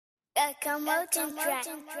Come out and track.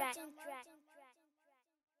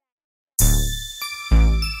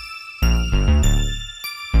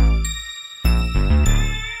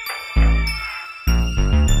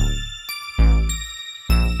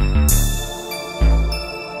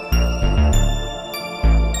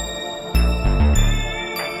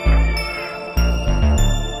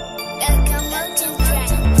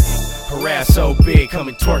 Harass so big, come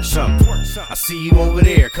and twerk something. I see you over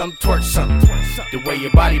there, come twerk something. The way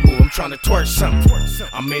your body move, I'm trying to twerk something.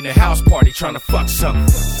 I'm in a house party trying to fuck something.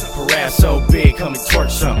 Harass so big, come and twerk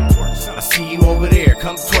something. I see you over there,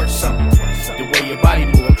 come twerk something. The way your body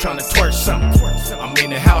move, I'm trying to twerk something. I'm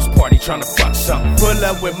in a house party trying to fuck something. Pull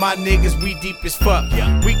up with my niggas, we deep as fuck.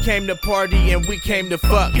 We came to party and we came to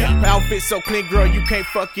fuck. Outfit so clean, girl, you can't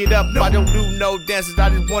fuck it up. I don't do no dances, I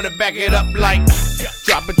just wanna back it up like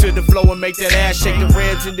drop it to the floor and make that ass shake. The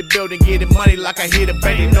Revs in the building, getting money like I hit a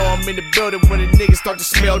bank. They know I'm in the building when the niggas start to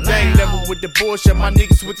smell dang. Never with the bullshit, my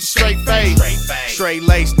niggas with the straight face. Straight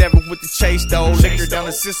lace, never with the chase though. Liquor down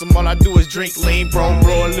the system, all I do is drink lean, bro.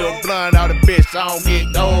 Blow a little blunt out of bitch, I don't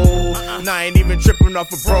get old. And I ain't even tripping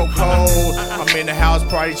off a broke hole. I'm in the house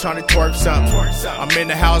party trying to twerk something. I'm in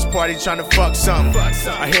the house party trying to fuck something.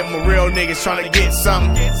 I hit my real niggas trying to get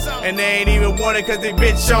something. And they ain't even want it cause they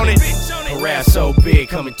bitch on it. Harass so big,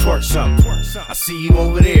 come and twerk something. I see you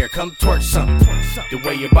over there, come twerk something. The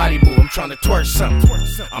way your body move, I'm trying to twerk something.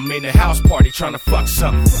 I'm in a house party trying to fuck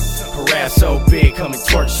something. Harass so big, come and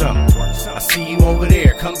twerk something. I see you over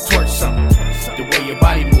there, come twerk something. The way your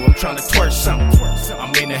body move, I'm trying to twerk something.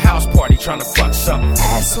 I'm in a house party trying to fuck something.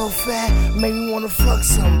 Ass so fat, make me wanna fuck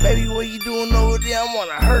something. Baby, what you doing over there? I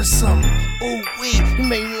wanna hurt something. Ooh wee, you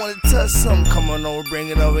make me wanna touch something. Come on over, bring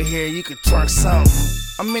it over here, you can twerk something.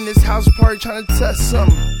 I'm in this house party trying to touch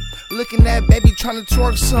something. Looking at baby trying to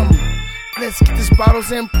twerk something. Let's get these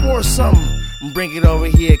bottles and pour something. Bring it over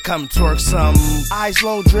here, come twerk something. Eyes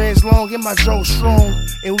long, dreads long, get my joke strong.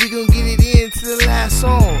 And we gon' get it in to the last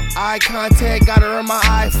song. Eye contact, got her on my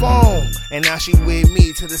iPhone. And now she with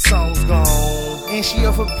me till the song's gone. And she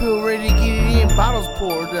off a pill, ready to get it in. Bottles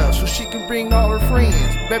poured up, so she can bring all her friends.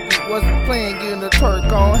 Baby wasn't playing, getting the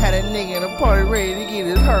twerk on. Had a nigga in the party ready to get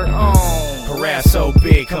his hurt on. Harass so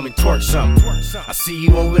big, come and twerk something. I see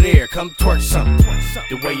you over there, come twerk something.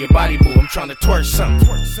 The way your body move, I'm trying to twerk something.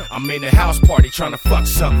 I'm in a house party trying to fuck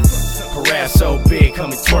something. Harass so big,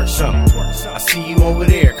 come and twerk something. I see you over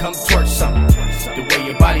there, come twerk something. The way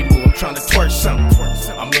your body move, I'm trying to twerk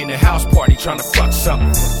something. I'm in a house party trying to fuck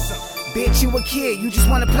something. Bitch, you a kid, you just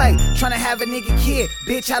wanna play. Tryna have a nigga kid,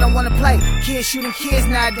 bitch, I don't wanna play. Kids shooting kids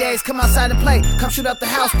nowadays, come outside and play. Come shoot up the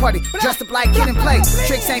house party, dressed up like kid and play.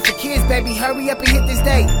 Tricks ain't for kids, baby, hurry up and hit this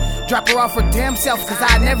date. Drop her off her damn self, cause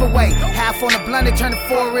I never wait. Half on the blunt and turn the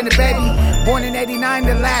 4 into baby. Born in 89,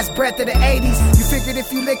 the last breath of the 80s. You figured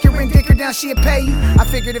if you lick her and dick her down, she'd pay you. I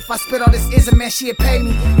figured if I spit all this ism, man, she'd pay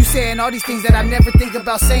me. You saying all these things that I never think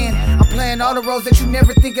about saying. I'm playing all the roles that you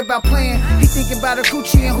never think about playing. He thinking about her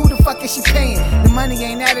coochie and who the fuck is she paying? The money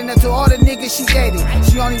ain't adding up to all the niggas she dated.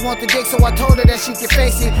 She only want the dick, so I told her that she could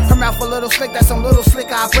face it. Her mouth a little slick, that's some little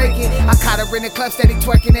slicker, I break it. I caught her in the club, steady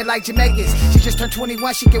twerking it like Jamaicans. She just turned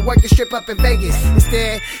 21, she can work the strip up in Vegas.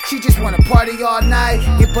 Instead, she just wanna party all night.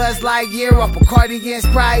 Get buzzed like year off Bacardi and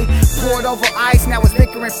Sprite. Poured over ice, now it's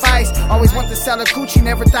liquor and fights. Always want to sell her coochie,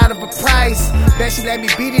 never thought of a price. Bet she let me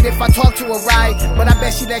beat it if I talk to her right. But I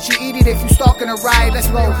bet she let you eat it if you stalking her right. Let's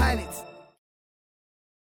roll Hunnits.